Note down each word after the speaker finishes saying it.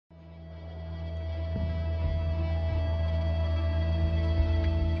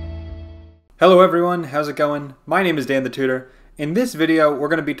Hello everyone, how's it going? My name is Dan the Tutor. In this video, we're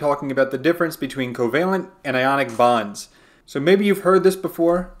going to be talking about the difference between covalent and ionic bonds. So maybe you've heard this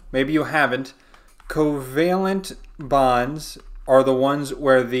before, maybe you haven't. Covalent bonds are the ones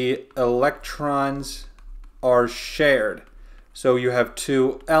where the electrons are shared. So you have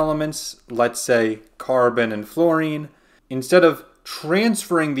two elements, let's say carbon and fluorine. Instead of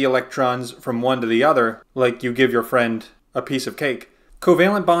transferring the electrons from one to the other, like you give your friend a piece of cake,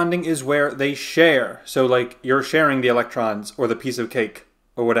 covalent bonding is where they share. So like you're sharing the electrons or the piece of cake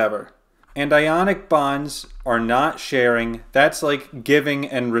or whatever. And ionic bonds are not sharing. That's like giving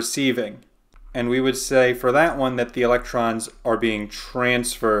and receiving. And we would say for that one that the electrons are being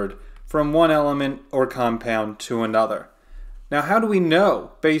transferred from one element or compound to another. Now how do we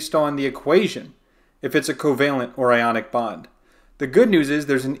know based on the equation if it's a covalent or ionic bond? The good news is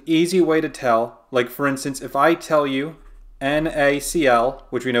there's an easy way to tell. Like for instance, if I tell you NaCl,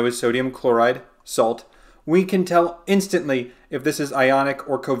 which we know is sodium chloride, salt, we can tell instantly if this is ionic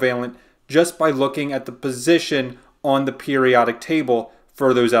or covalent just by looking at the position on the periodic table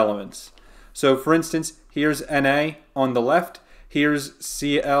for those elements. So for instance, here's Na on the left, here's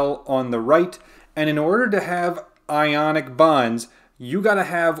Cl on the right, and in order to have ionic bonds, you gotta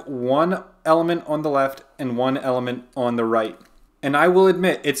have one element on the left and one element on the right. And I will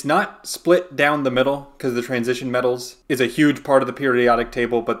admit, it's not split down the middle because the transition metals is a huge part of the periodic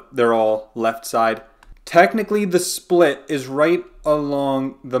table, but they're all left side. Technically, the split is right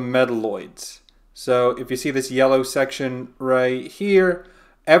along the metalloids. So if you see this yellow section right here,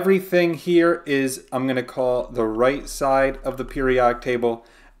 everything here is, I'm going to call the right side of the periodic table,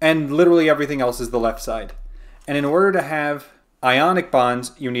 and literally everything else is the left side. And in order to have ionic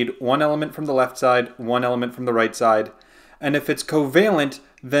bonds, you need one element from the left side, one element from the right side. And if it's covalent,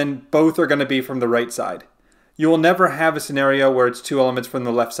 then both are going to be from the right side. You will never have a scenario where it's two elements from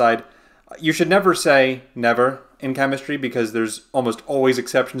the left side. You should never say never in chemistry because there's almost always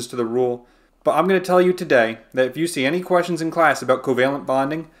exceptions to the rule. But I'm going to tell you today that if you see any questions in class about covalent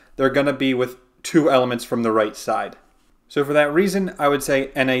bonding, they're going to be with two elements from the right side. So for that reason, I would say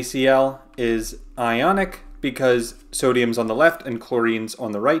NaCl is ionic because sodium's on the left and chlorine's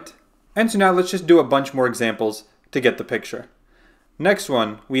on the right. And so now let's just do a bunch more examples to get the picture. Next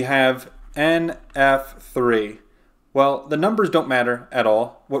one, we have NF3. Well, the numbers don't matter at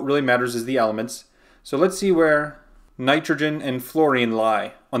all. What really matters is the elements. So let's see where nitrogen and fluorine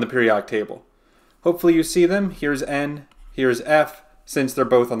lie on the periodic table. Hopefully you see them. Here's N, here's F. Since they're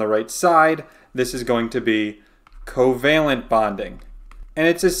both on the right side, this is going to be covalent bonding. And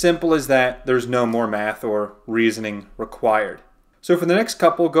it's as simple as that. There's no more math or reasoning required. So for the next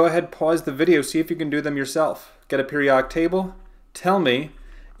couple, go ahead, pause the video, see if you can do them yourself. Get a periodic table. Tell me,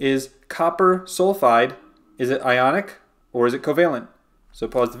 is copper sulfide, is it ionic or is it covalent? So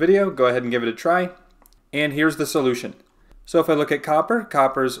pause the video, go ahead and give it a try. And here's the solution. So if I look at copper,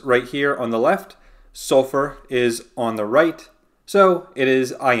 copper's right here on the left, sulfur is on the right. So it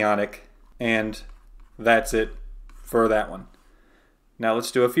is ionic, and that's it for that one. Now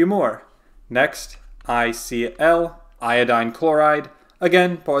let's do a few more. Next, ICl, iodine chloride.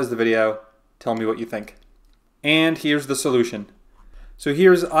 Again, pause the video, tell me what you think. And here's the solution. So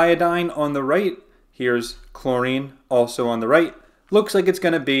here's iodine on the right, here's chlorine also on the right. Looks like it's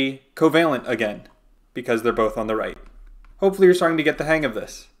going to be covalent again, because they're both on the right. Hopefully you're starting to get the hang of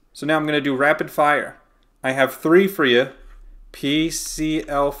this. So now I'm going to do rapid fire. I have three for you,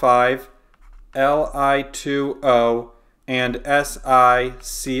 PCl5, Li2O, and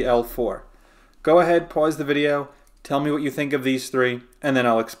SiCl4. Go ahead, pause the video, tell me what you think of these three, and then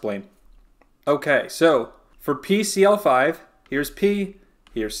I'll explain. Okay, so for PCl5, here's P,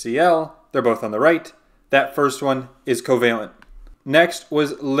 here's Cl, they're both on the right. That first one is covalent. Next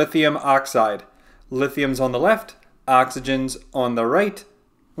was lithium oxide. Lithium's on the left, oxygen's on the right.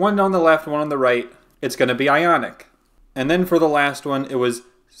 One on the left, one on the right. It's going to be ionic. And then for the last one, it was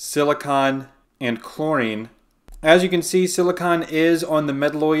silicon and chlorine. As you can see, silicon is on the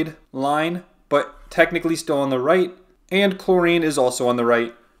metalloid line, but technically still on the right. And chlorine is also on the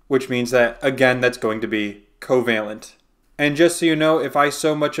right, which means that, again, that's going to be covalent. And just so you know, if I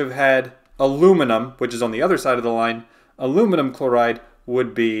so much have had aluminum, which is on the other side of the line, aluminum chloride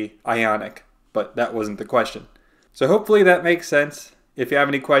would be ionic, but that wasn't the question. So hopefully that makes sense. If you have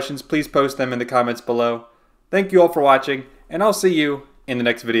any questions, please post them in the comments below. Thank you all for watching, and I'll see you in the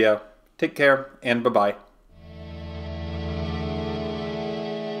next video. Take care, and bye-bye.